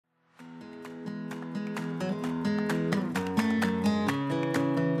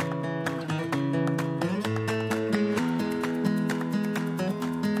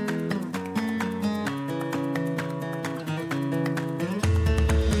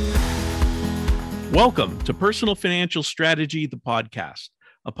Welcome to Personal Financial Strategy, the podcast,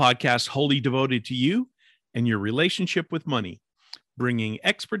 a podcast wholly devoted to you and your relationship with money, bringing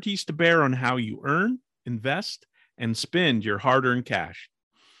expertise to bear on how you earn, invest, and spend your hard-earned cash.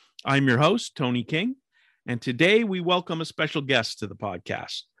 I'm your host, Tony King, and today we welcome a special guest to the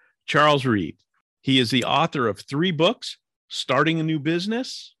podcast, Charles Reed. He is the author of 3 books, Starting a New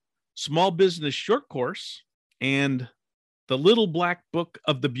Business, Small Business Short Course, and The Little Black Book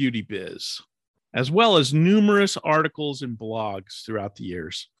of the Beauty Biz, as well as numerous articles and blogs throughout the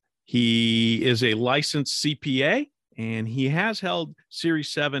years. He is a licensed CPA, and he has held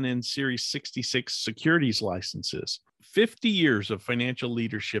Series 7 and Series 66 securities licenses. 50 years of financial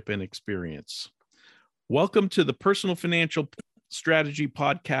leadership and experience. Welcome to the Personal Financial Strategy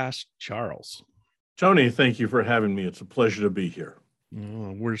Podcast, Charles. Tony, thank you for having me. It's a pleasure to be here.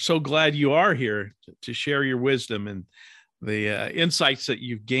 We're so glad you are here to share your wisdom and the insights that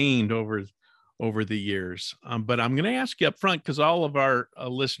you've gained over the years. But I'm going to ask you up front, because all of our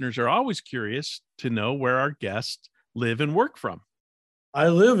listeners are always curious to know where our guests live and work from. I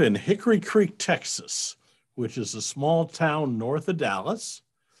live in Hickory Creek, Texas, which is a small town north of Dallas,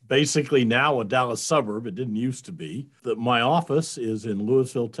 basically now a Dallas suburb. It didn't used to be. My office is in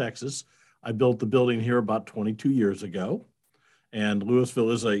Lewisville, Texas. I built the building here about 22 years ago, and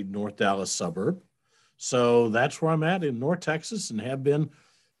Lewisville is a North Dallas suburb. So that's where I'm at in North Texas and have been.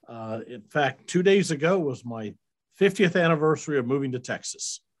 In fact, 2 days ago was my 50th anniversary of moving to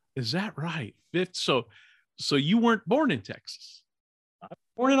Texas. Is that right? So you weren't born in Texas? I was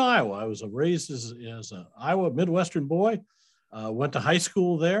born in Iowa. I was raised as an Iowa Midwestern boy. Went to high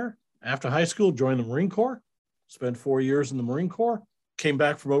school there. After high school, joined the Marine Corps. Spent 4 years in the Marine Corps. Came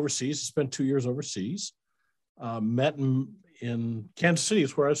back from overseas. Spent 2 years overseas. Met in Kansas City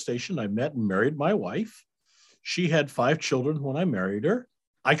is where I was stationed. I met and married my wife. She had 5 children when I married her.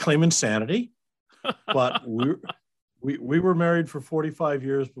 I claim insanity, but we were married for 45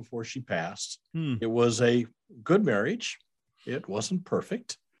 years before she passed. It was a good marriage. It wasn't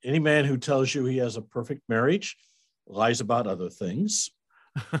perfect. Any man who tells you he has a perfect marriage lies about other things.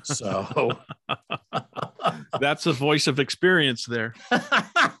 So that's a voice of experience there.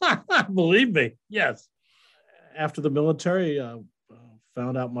 Believe me. Yes. After the military,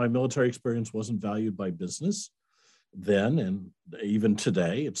 found out my military experience wasn't valued by business then, and even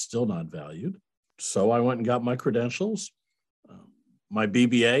today, it's still not valued. So I went and got my credentials, my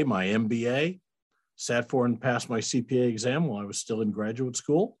BBA, my MBA, sat for and passed my CPA exam while I was still in graduate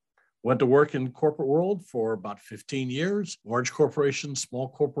school. Went to work in corporate world for about 15 years, large corporations, small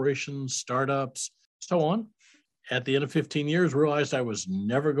corporations, startups, so on. At the end of 15 years, realized I was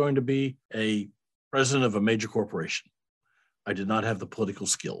never going to be a president of a major corporation. I did not have the political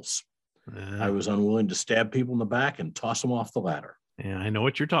skills. I was unwilling to stab people in the back and toss them off the ladder. Yeah, I know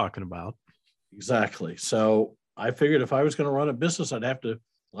what you're talking about. Exactly. So I figured if I was going to run a business, I'd have to,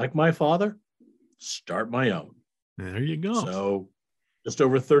 like my father, start my own. There you go. So just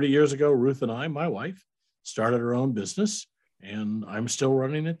over 30 years ago, Ruth and I, my wife, started her own business, and I'm still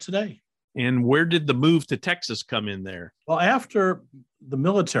running it today. And where did the move to Texas come in there? Well, after the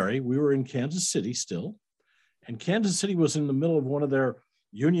military, we were in Kansas City still, and Kansas City was in the middle of one of their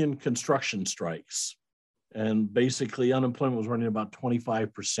union construction strikes. And basically unemployment was running about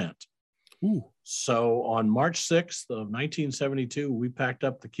 25%. Ooh. So on March 6th of 1972, we packed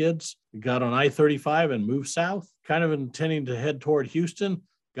up the kids, we got on I-35 and moved south, kind of intending to head toward Houston.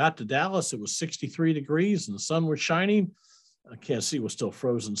 Got to Dallas, it was 63 degrees and the sun was shining. Kansas City was still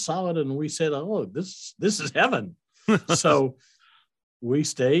frozen solid. And we said, oh, this is heaven. So we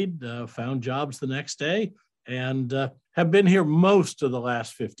stayed, found jobs the next day, and have been here most of the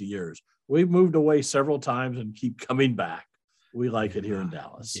last 50 years. We've moved away several times and keep coming back. We like it here in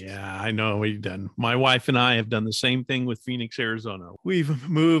Dallas. Yeah, I know we've done. My wife and I have done the same thing with Phoenix, Arizona. We've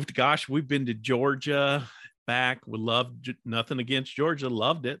moved. Gosh, we've been to Georgia, back. We loved, nothing against Georgia.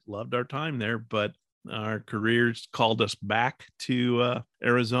 Loved it. Loved our time there. But our careers called us back to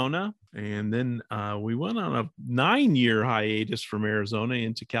Arizona. And then we went on a 9-year hiatus from Arizona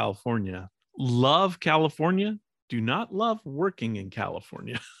into California. Love California. Do not love working in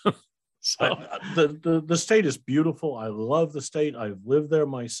California. So the state is beautiful. I love the state. I've lived there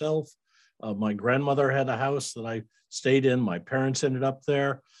myself. My grandmother had a house that I stayed in. My parents ended up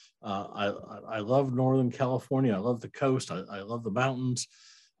there. I love Northern California. I love the coast. I love the mountains.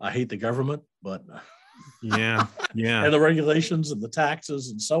 I hate the government, but yeah. And the regulations and the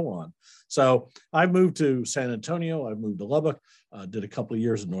taxes and so on. So I moved to San Antonio. I moved to Lubbock. Did a couple of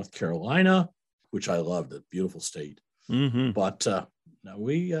years in North Carolina, which I loved. A beautiful state. Mm-hmm. But now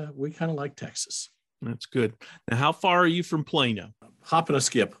we kind of like Texas. That's good. Now, how far are you from Plano? Hop and a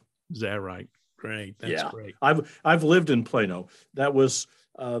skip. Is that right? Great. That's great. I've lived in Plano. That was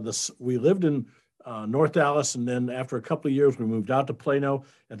we lived in North Dallas, and then after a couple of years, we moved out to Plano.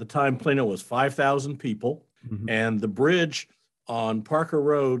 At the time, Plano was 5,000 people, and the bridge on Parker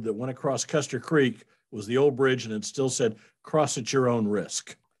Road that went across Custer Creek was the old bridge, and it still said "Cross at your own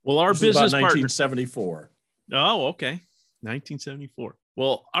risk." Well, our this business is about partner, 1974. Oh, okay. 1974.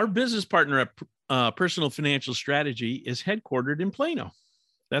 Well, our business partner at Personal Financial Strategy is headquartered in Plano.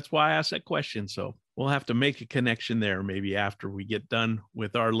 That's why I asked that question. So we'll have to make a connection there maybe after we get done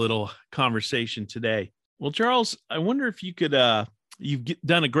with our little conversation today. Well, Charles, I wonder if you could, you've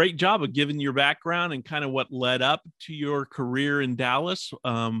done a great job of giving your background and kind of what led up to your career in Dallas.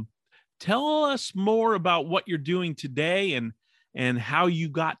 Tell us more about what you're doing today and how you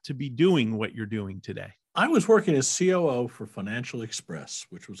got to be doing what you're doing today. I was working as COO for Financial Express,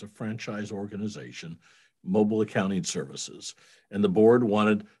 which was a franchise organization, mobile accounting services. And the board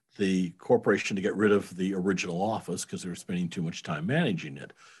wanted the corporation to get rid of the original office because they were spending too much time managing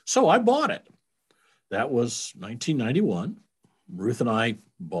it. So I bought it. That was 1991. Ruth and I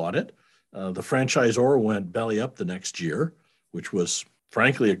bought it. The franchisor went belly up the next year, which was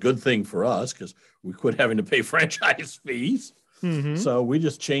frankly a good thing for us because we quit having to pay franchise fees. So we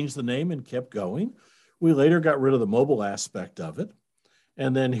just changed the name and kept going. We later got rid of the mobile aspect of it.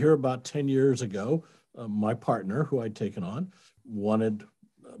 And then here about 10 years ago, my partner, who I'd taken on, wanted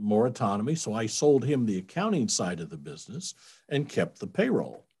more autonomy. So I sold him the accounting side of the business and kept the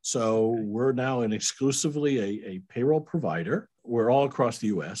payroll. So we're now exclusively a payroll provider. We're all across the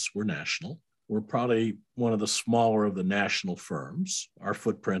U.S. We're national. We're probably one of the smaller of the national firms. Our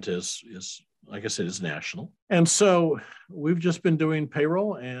footprint is like I said, is national. And so we've just been doing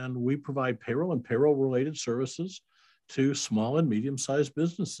payroll, and we provide payroll and payroll-related services to small and medium-sized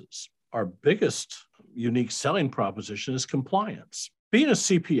businesses. Our biggest unique selling proposition is compliance. Being a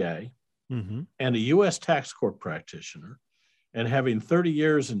CPA and a U.S. tax court practitioner and having 30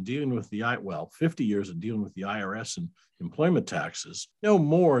 years in dealing with 50 years in dealing with the IRS and employment taxes, no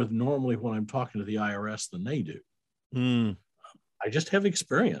more normally when I'm talking to the IRS than they do. I just have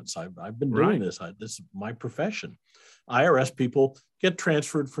experience. I've been doing this. This is my profession. IRS people get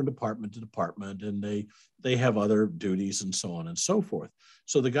transferred from department to department, and they have other duties and so on and so forth.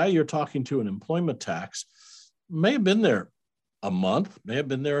 So the guy you're talking to in employment tax may have been there a month, may have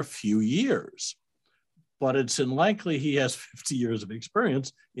been there a few years, but it's unlikely he has 50 years of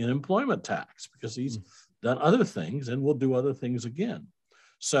experience in employment tax because he's done other things and will do other things again.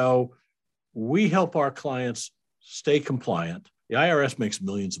 So we help our clients stay compliant. The IRS makes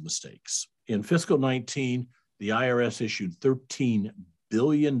millions of mistakes. In fiscal 19, the IRS issued $13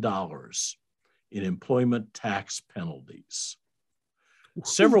 billion in employment tax penalties.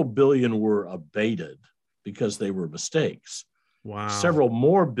 Several billion were abated because they were mistakes. Wow. Several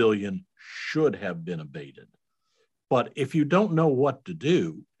more billion should have been abated. But if you don't know what to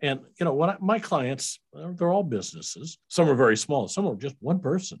do, and my clients, they're all businesses. Some are very small. Some are just one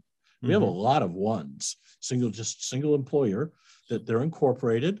person. We have a lot of ones, single employer, that they're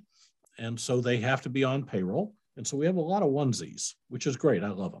incorporated, and so they have to be on payroll. And so we have a lot of onesies, which is great. I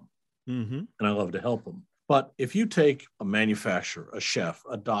love them, and I love to help them. But if you take a manufacturer, a chef,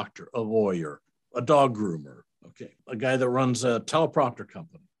 a doctor, a lawyer, a dog groomer, a guy that runs a teleprompter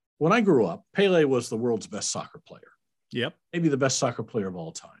company. When I grew up, Pele was the world's best soccer player. Yep. Maybe the best soccer player of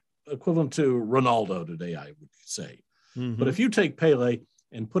all time, equivalent to Ronaldo today, I would say. But if you take Pele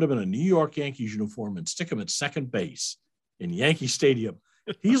and put him in a New York Yankees uniform and stick him at second base in Yankee Stadium,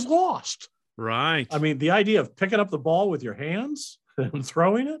 he's lost. Right. I mean, the idea of picking up the ball with your hands and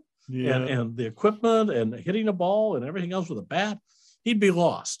throwing it and the equipment and hitting a ball and everything else with a bat, he'd be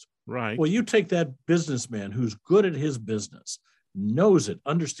lost. Right. Well, you take that businessman who's good at his business, knows it,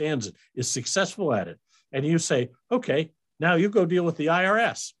 understands it, is successful at it, and you say, okay, now you go deal with the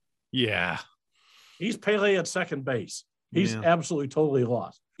IRS. Yeah. He's Pele at second base. He's absolutely totally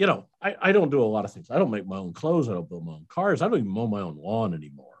lost. I don't do a lot of things. I don't make my own clothes. I don't build my own cars. I don't even mow my own lawn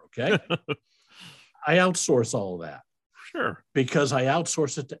anymore. Okay. I outsource all of that. Sure. Because I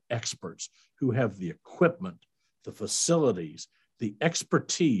outsource it to experts who have the equipment, the facilities, the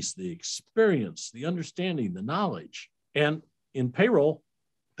expertise, the experience, the understanding, the knowledge. And in payroll,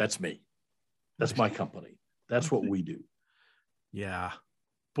 that's me. That's my company. That's what we do. Yeah.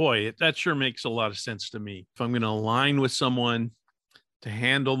 Boy, that sure makes a lot of sense to me. If I'm going to align with someone to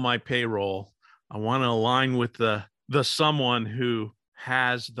handle my payroll, I want to align with the someone who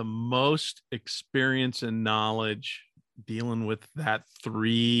has the most experience and knowledge dealing with that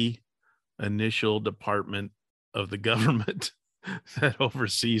 3 initial department of the government that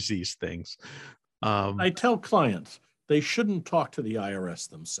oversees these things. I tell clients they shouldn't talk to the IRS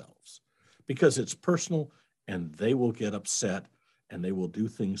themselves. because it's personal and they will get upset and they will do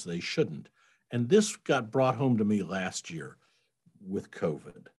things they shouldn't. And this got brought home to me last year with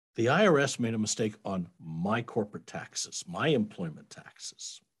COVID. The IRS made a mistake on my corporate taxes, my employment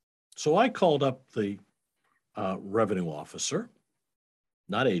taxes. So I called up the revenue officer,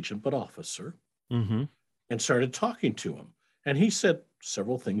 not agent, but officer, and started talking to him. And he said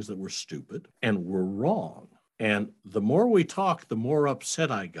several things that were stupid and were wrong. And the more we talked, the more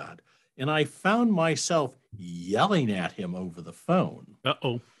upset I got. And I found myself yelling at him over the phone.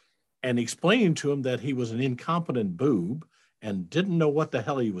 And explaining to him that he was an incompetent boob and didn't know what the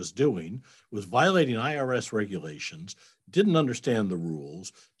hell he was doing, was violating IRS regulations, didn't understand the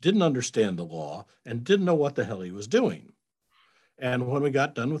rules, didn't understand the law, and didn't know what the hell he was doing. And when we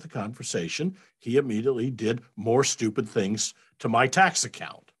got done with the conversation, he immediately did more stupid things to my tax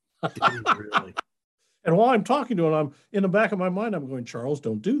account. Really? And while I'm talking to him, I'm in the back of my mind, I'm going, Charles,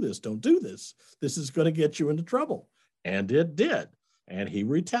 don't do this. Don't do this. This is going to get you into trouble. And it did. And he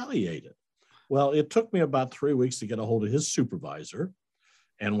retaliated. Well, it took me about 3 weeks to get a hold of his supervisor.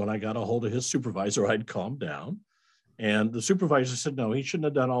 And when I got a hold of his supervisor, I'd calmed down. And the supervisor said, no, he shouldn't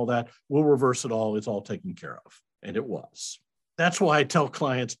have done all that. We'll reverse it all. It's all taken care of. And it was. That's why I tell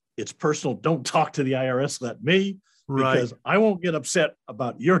clients, it's personal. Don't talk to the IRS. Let me, because I won't get upset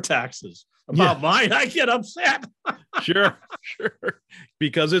about your taxes. About mine, I get upset. Sure.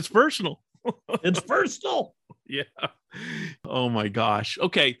 Because it's personal. It's personal. Yeah. Oh my gosh.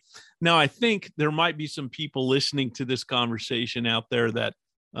 Okay. Now I think there might be some people listening to this conversation out there that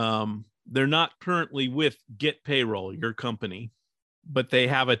they're not currently with Get Payroll, your company, but they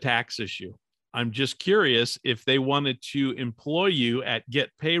have a tax issue. I'm just curious, if they wanted to employ you at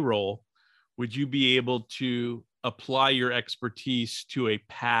Get Payroll, would you be able to apply your expertise to a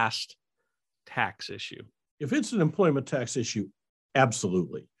past tax issue? If it's an employment tax issue,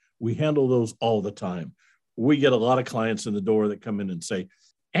 absolutely. We handle those all the time. We get a lot of clients in the door that come in and say,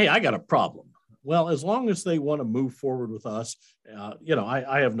 hey, I got a problem. Well, as long as they want to move forward with us,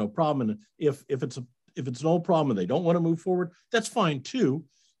 I have no problem. And if it's an old problem and they don't want to move forward, that's fine too.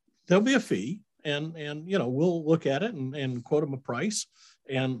 There'll be a fee, and we'll look at it and quote them a price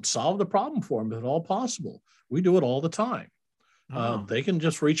and solve the problem for them if at all possible. We do it all the time. They can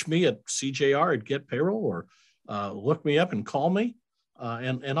just reach me at CJR at Get Payroll, or look me up and call me,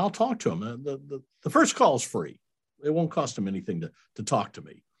 and I'll talk to them. The first call is free. It won't cost them anything to talk to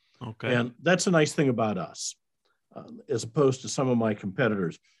me. Okay. And that's a nice thing about us, as opposed to some of my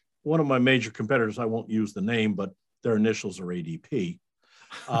competitors. One of my major competitors, I won't use the name, but their initials are ADP.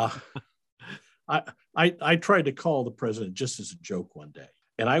 I tried to call the president just as a joke one day.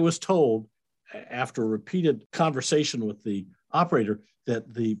 And I was told, after a repeated conversation with the operator,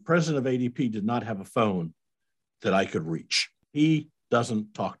 that the president of ADP did not have a phone that I could reach. He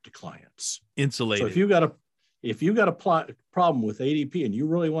doesn't talk to clients. Insulated. So if you got a problem with ADP and you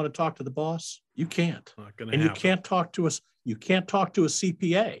really want to talk to the boss, you can't. Not gonna and happen. you can't talk to us. You can't talk to a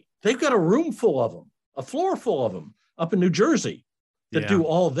CPA. They've got a room full of them, a floor full of them up in New Jersey that do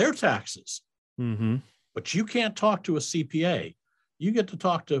all their taxes. Mm-hmm. But you can't talk to a CPA. You get to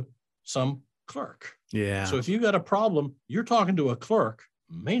talk to some clerk. Yeah. So if you got a problem, you're talking to a clerk,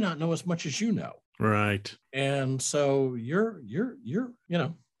 may not know as much as you know. Right. And so you're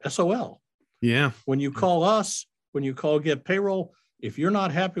SOL. Yeah. When you call us, when you call Get Payroll, if you're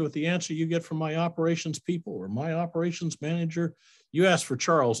not happy with the answer you get from my operations people or my operations manager, you ask for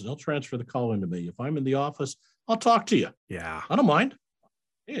Charles and he'll transfer the call into me. If I'm in the office, I'll talk to you. Yeah. I don't mind.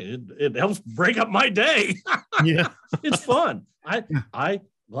 It helps break up my day. Yeah. It's fun. I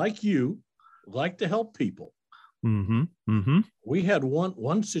like you, like to help people. Mm-hmm. Mm-hmm. We had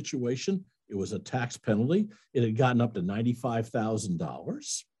one situation. It was a tax penalty. It had gotten up to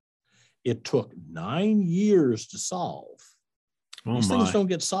 $95,000. It took 9 years to solve. These things don't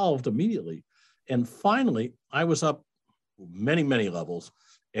get solved immediately. And finally, I was up many, many levels,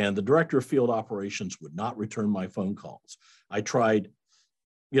 and the director of field operations would not return my phone calls. I tried,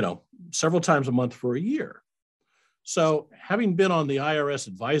 several times a month for a year. So having been on the IRS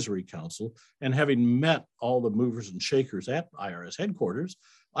Advisory Council and having met all the movers and shakers at IRS headquarters,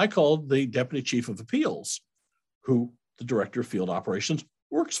 I called the Deputy Chief of Appeals, who the Director of Field Operations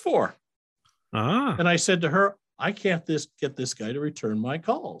works for. And I said to her, I can't get this guy to return my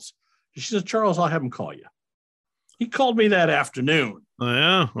calls. She said, Charles, I'll have him call you. He called me that afternoon. Oh,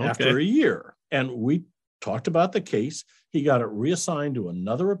 yeah. Okay. After a year. And we talked about the case. He got it reassigned to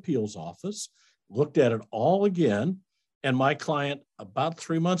another appeals office, looked at it all again, and my client, about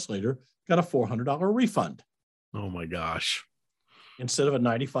 3 months later, got a $400 refund. Oh my gosh. Instead of a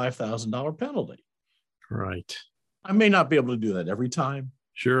 $95,000 penalty. Right. I may not be able to do that every time.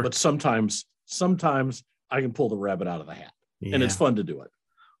 Sure. But sometimes I can pull the rabbit out of the hat, and it's fun to do it.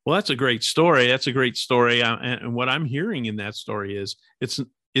 Well, that's a great story. That's a great story. And what I'm hearing in that story is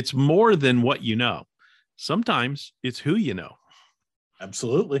it's more than what you know. Sometimes it's who you know.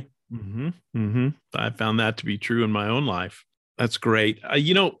 Absolutely. I found that to be true in my own life. That's great.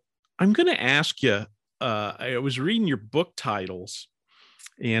 I'm going to ask you, I was reading your book titles,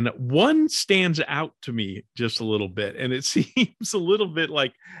 and one stands out to me just a little bit, and it seems a little bit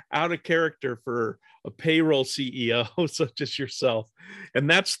like out of character for a payroll CEO such as yourself. And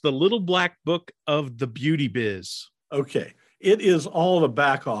that's The Little Black Book of the Beauty Biz. Okay. It is all the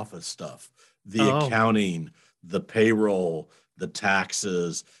back office stuff, the accounting, the payroll, the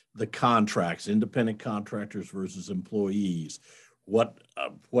taxes, the contracts, independent contractors versus employees, what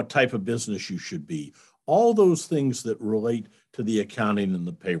type of business you should be, all those things that relate to the accounting and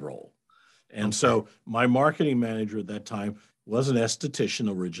the payroll. And so my marketing manager at that time was an esthetician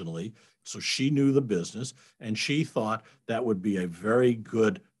originally, so she knew the business, and she thought that would be a very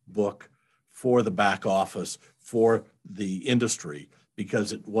good book for the back office, for the industry,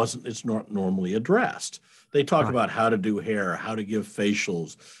 because it's not normally addressed. They talk about how to do hair, how to give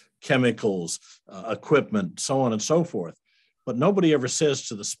facials, chemicals, equipment, so on and so forth. But nobody ever says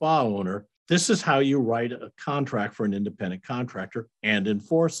to the spa owner, this is how you write a contract for an independent contractor and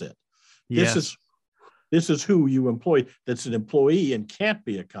enforce it. Yes. This is who you employ that's an employee and can't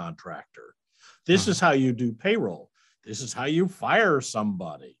be a contractor. This is how you do payroll. This is how you fire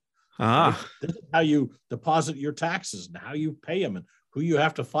somebody. Right? This is how you deposit your taxes and how you pay them and who you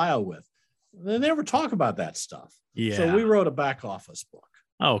have to file with. They never talk about that stuff. Yeah. So we wrote a back office book.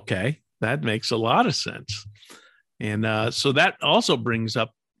 Okay. That makes a lot of sense. And so that also brings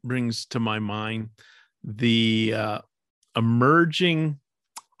to my mind the emerging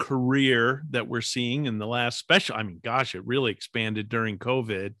career that we're seeing in the last special. I mean, gosh, it really expanded during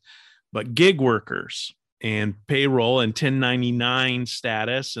COVID, but gig workers and payroll and 1099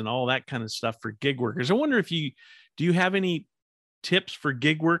 status and all that kind of stuff for gig workers. I wonder if do you have any tips for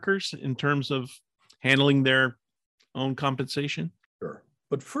gig workers in terms of handling their own compensation? Sure.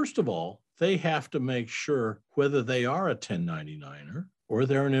 But first of all, they have to make sure whether they are a 1099er or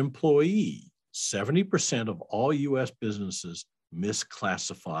they're an employee. 70% of all U.S. businesses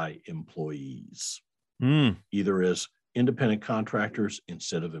misclassify employees, either as independent contractors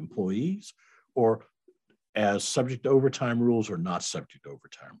instead of employees, or as subject to overtime rules or not subject to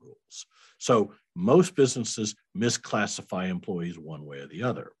overtime rules. So most businesses misclassify employees one way or the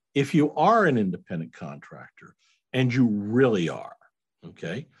other. If you are an independent contractor, and you really are,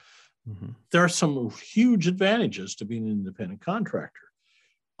 okay, there are some huge advantages to being an independent contractor.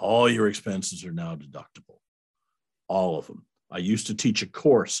 All your expenses are now deductible, all of them. I used to teach a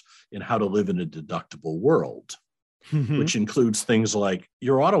course in how to live in a deductible world, which includes things like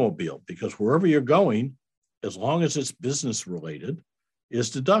your automobile, because wherever you're going, as long as it's business related,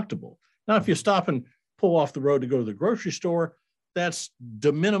 is deductible. Now, if you stop and pull off the road to go to the grocery store, that's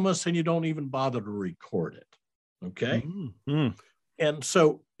de minimis and you don't even bother to record it. Okay. And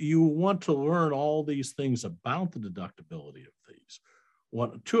so you want to learn all these things about the deductibility of these.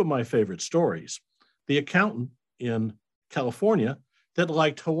 Two of my favorite stories, the accountant in California that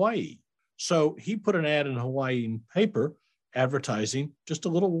liked Hawaii. So he put an ad in Hawaiian paper advertising, just a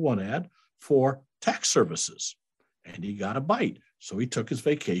little one ad for tax services, and he got a bite. So he took his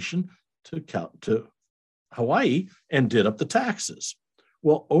vacation to Hawaii and did up the taxes.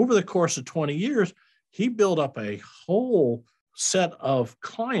 Well, over the course of 20 years, he built up a whole set of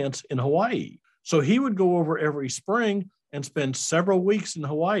clients in Hawaii. So he would go over every spring and spend several weeks in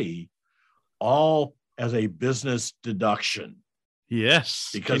Hawaii, all as a business deduction. Yes.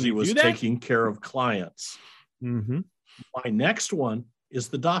 Because he was taking care of clients. My next one is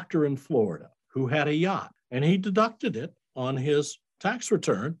the doctor in Florida who had a yacht, and he deducted it on his tax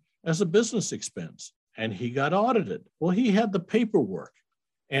return as a business expense, and he got audited. Well, he had the paperwork,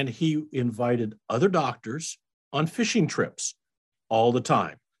 and he invited other doctors on fishing trips all the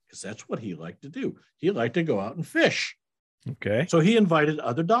time, because that's what he liked to do. He liked to go out and fish. Okay. So he invited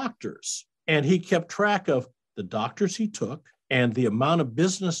other doctors, and he kept track of the doctors he took and the amount of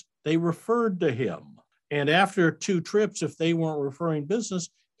business they referred to him. And after 2 trips, if they weren't referring business,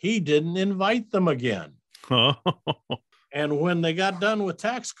 he didn't invite them again. And when they got done with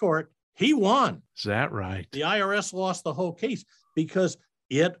tax court, he won. Is that right? The IRS lost the whole case because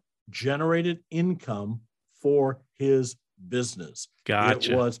it generated income for his business.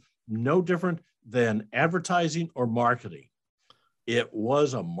 Gotcha. It was no different than advertising or marketing. It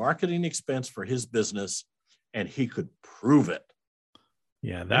was a marketing expense for his business, and he could prove it.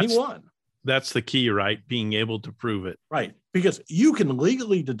 Yeah, and he won. That's the key, right? Being able to prove it. Right. Because you can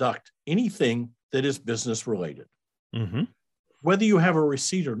legally deduct anything that is business related. Mm-hmm. Whether you have a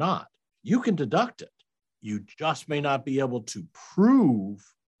receipt or not, you can deduct it. You just may not be able to prove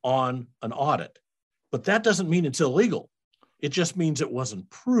on an audit. But that doesn't mean it's illegal. It just means it wasn't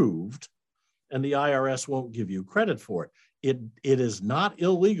proved, and the IRS won't give you credit for it. It is not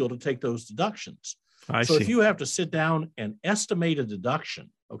illegal to take those deductions. I So see. if you have to sit down and estimate a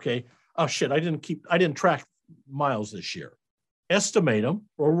deduction, okay, oh shit, I didn't track miles this year. Estimate them,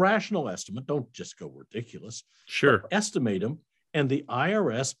 or rational estimate. Don't just go ridiculous. Sure. Estimate them, and the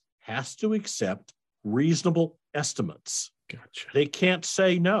IRS has to accept reasonable estimates. Gotcha. They can't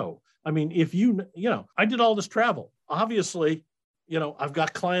say no. I mean, if I did all this travel. Obviously, I've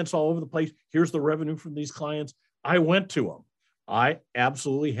got clients all over the place. Here's the revenue from these clients. I went to them. I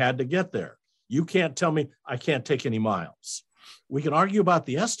absolutely had to get there. You can't tell me I can't take any miles. We can argue about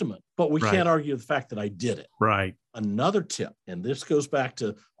the estimate, but we can't argue the fact that I did it. Right. Another tip, and this goes back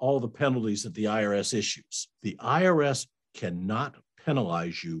to all the penalties that the IRS issues. The IRS cannot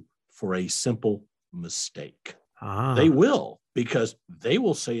penalize you for a simple mistake. They will, because they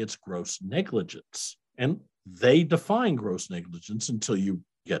will say it's gross negligence, and they define gross negligence until you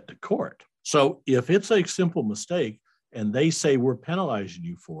get to court. So if it's a simple mistake and they say we're penalizing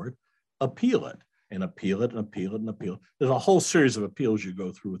you for it, appeal it and appeal it and appeal it and appeal it. There's a whole series of appeals you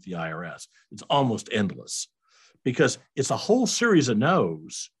go through with the IRS. It's almost endless because it's a whole series of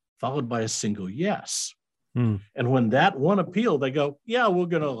no's followed by a single yes. And when that one appeal, they go, yeah, we're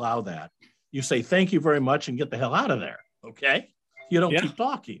going to allow that. You say, thank you very much, and get the hell out of there. Okay. You don't keep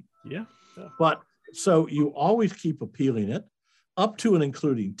talking. Yeah. But so you always keep appealing it up to and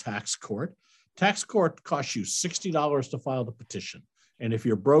including tax court. Tax court costs you $60 to file the petition. And if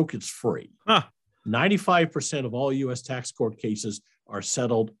you're broke, it's free. 95% of all U.S. tax court cases are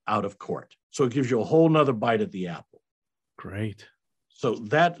settled out of court. So it gives you a whole nother bite at the apple. Great. So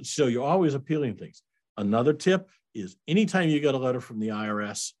you're always appealing things. Another tip is anytime you get a letter from the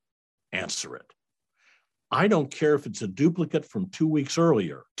IRS, answer it. I don't care if it's a duplicate from 2 weeks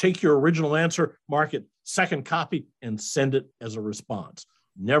earlier. Take your original answer, mark it second copy, and send it as a response.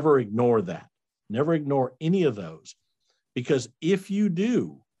 Never ignore that. Never ignore any of those. Because if you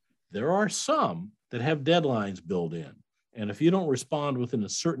do, there are some that have deadlines built in. And if you don't respond within a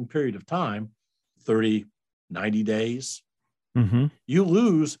certain period of time, 30, 90 days, you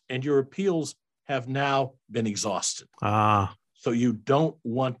lose, and your appeals have now been exhausted. So you don't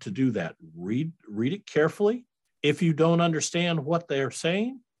want to do that. Read it carefully. If you don't understand what they're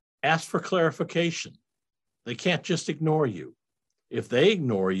saying, ask for clarification. They can't just ignore you. If they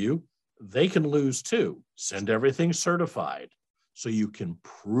ignore you, they can lose too. Send everything certified so you can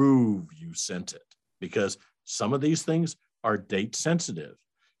prove you sent it, because some of these things are date sensitive.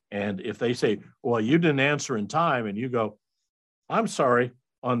 And if they say, well, you didn't answer in time, and you go, I'm sorry,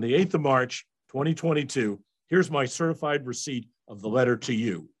 on the 8th of March, 2022, here's my certified receipt of the letter to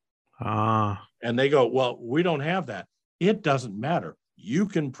you. And they go, well, we don't have that. It doesn't matter. You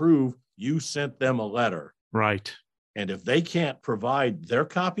can prove you sent them a letter. Right. And if they can't provide their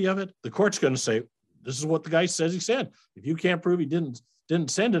copy of it, the court's going to say, this is what the guy says he sent. If you can't prove he didn't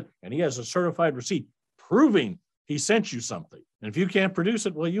send it, and he has a certified receipt proving he sent you something, and if you can't produce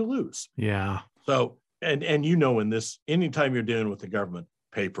it, well, you lose. Yeah. So, and in this, anytime you're dealing with the government,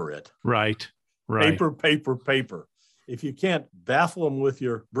 paper it. Right. Paper. If you can't baffle them with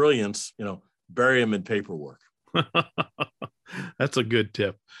your brilliance, bury them in paperwork. That's a good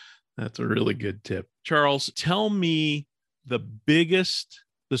tip. That's a really good tip. Charles, tell me the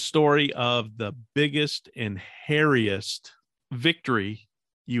story of the biggest and hairiest victory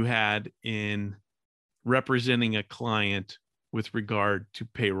you had in representing a client with regard to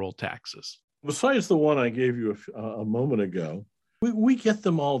payroll taxes. Besides the one I gave you a moment ago, we get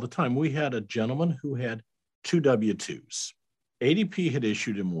them all the time. We had a gentleman who had 2 W-2s. ADP had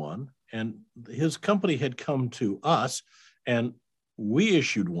issued him one, and his company had come to us, and we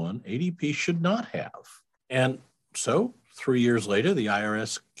issued one. ADP should not have. And so 3 years later, the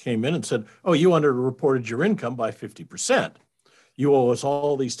IRS came in and said, oh, you underreported your income by 50%. You owe us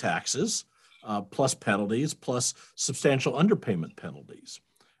all these taxes, plus penalties, plus substantial underpayment penalties.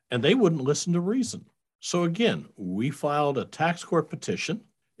 And they wouldn't listen to reason. So again, we filed a tax court petition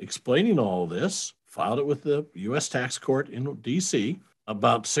explaining all this, filed it with the U.S. tax court in D.C.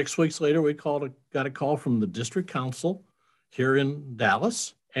 About 6 weeks later, we got a call from the district counsel here in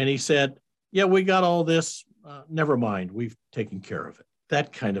Dallas. And he said, yeah, we got all this. Never mind. We've taken care of it.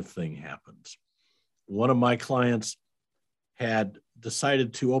 That kind of thing happens. One of my clients had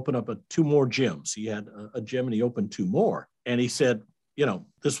decided to open up 2 more gyms. He had a gym and he opened 2 more. And he said,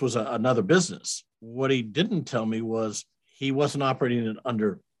 this was another business. What he didn't tell me was he wasn't operating it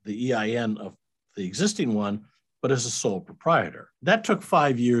under the EIN of the existing one, but as a sole proprietor. That took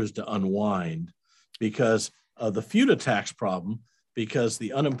 5 years to unwind because of the FUTA tax problem, because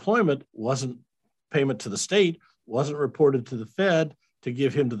the unemployment wasn't payment to the state, wasn't reported to the Fed to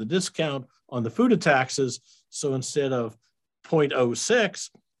give him to the discount on the FUTA taxes. So instead of 0.06,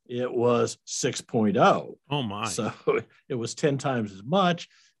 it was 6.0. Oh my. So it was 10 times as much.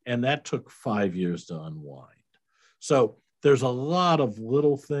 And that took 5 years to unwind. So there's a lot of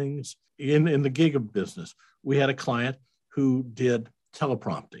little things in the gig of business. We had a client who did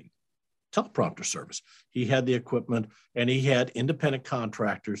teleprompter service. He had the equipment and he had independent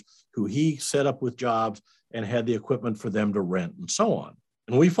contractors who he set up with jobs and had the equipment for them to rent and so on.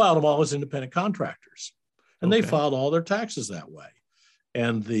 And we filed them all as independent contractors. And they filed all their taxes that way.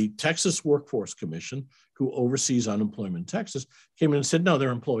 And the Texas Workforce Commission, who oversees unemployment in Texas, came in and said, no,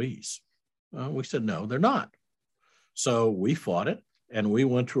 they're employees. We said, no, they're not. So we fought it and we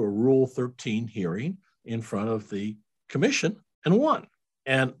went to a Rule 13 hearing in front of the commission and won.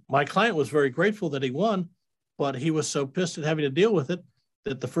 And my client was very grateful that he won, but he was so pissed at having to deal with it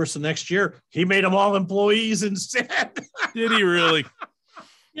that the first of next year, he made them all employees instead. Did he really?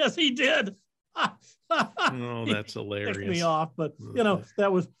 Yes, he did. Oh, that's hilarious. Ticked me off, but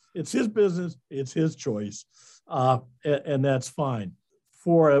it's his business, it's his choice, and that's fine.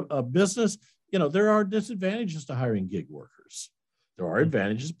 For a business, there are disadvantages to hiring gig workers. There are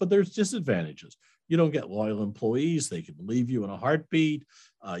advantages, but there's disadvantages. You don't get loyal employees; they can leave you in a heartbeat.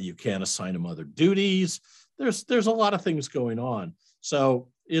 You can't assign them other duties. There's a lot of things going on. So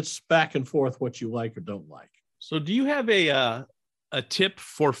it's back and forth what you like or don't like. So do you have a tip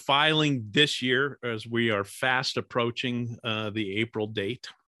for filing this year as we are fast approaching the April date?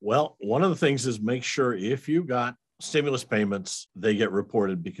 Well, one of the things is make sure if you got stimulus payments, they get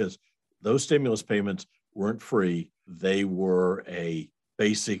reported, because those stimulus payments weren't free. They were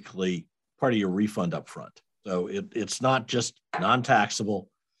basically part of your refund up front. So it's not just non-taxable.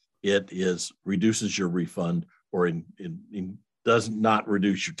 It reduces your refund, or it does not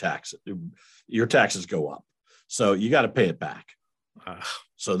reduce your taxes. Your taxes go up. So you got to pay it back.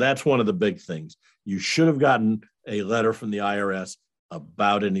 So that's one of the big things. You should have gotten a letter from the IRS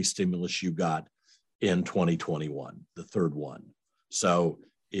about any stimulus you got in 2021, the third one. So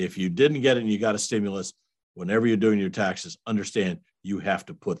if you didn't get it and you got a stimulus, whenever you're doing your taxes, understand you have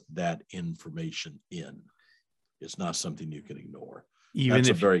to put that information in. It's not something you can ignore. That's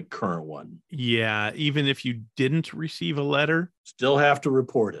a very current one. Yeah. Even if you didn't receive a letter, still have to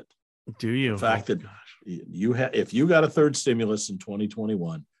report it. Do you? The fact that if you got a third stimulus in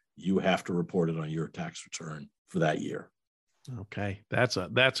 2021, you have to report it on your tax return for that year. Okay. That's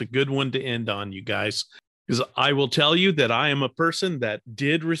a good one to end on, you guys, because I will tell you that I am a person that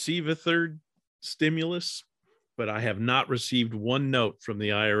did receive a third stimulus, but I have not received one note from the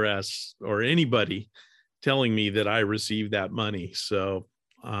IRS or anybody telling me that I received that money. So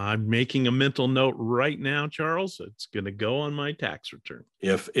I'm making a mental note right now, Charles. It's going to go on my tax return.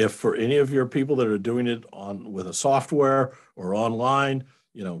 If for any of your people that are doing it with a software or online,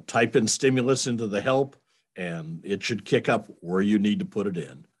 type in stimulus into the help, and it should kick up where you need to put it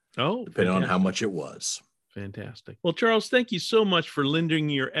in. Oh, depending on how much it was. Fantastic. Well, Charles, thank you so much for lending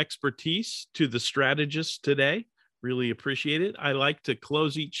your expertise to the strategists today. Really appreciate it. I like to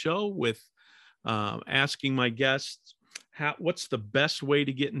close each show with asking my guests, what's the best way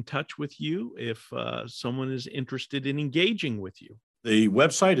to get in touch with you if someone is interested in engaging with you? The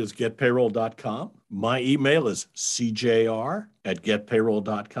website is getpayroll.com. My email is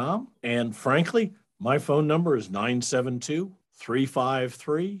cjr@getpayroll.com. And frankly, my phone number is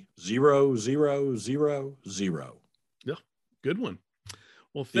 972-353-0000. Yeah, good one.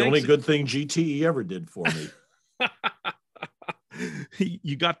 Well, the only good thing GTE ever did for me.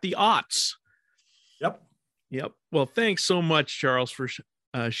 You got the aughts. Yep. Well, thanks so much, Charles, for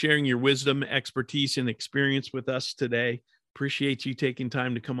sharing your wisdom, expertise, and experience with us today. Appreciate you taking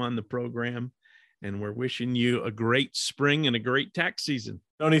time to come on the program. And we're wishing you a great spring and a great tax season.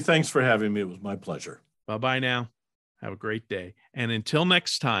 Tony, thanks for having me. It was my pleasure. Bye-bye now. Have a great day. And until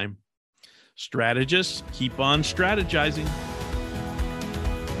next time, strategists, keep on strategizing.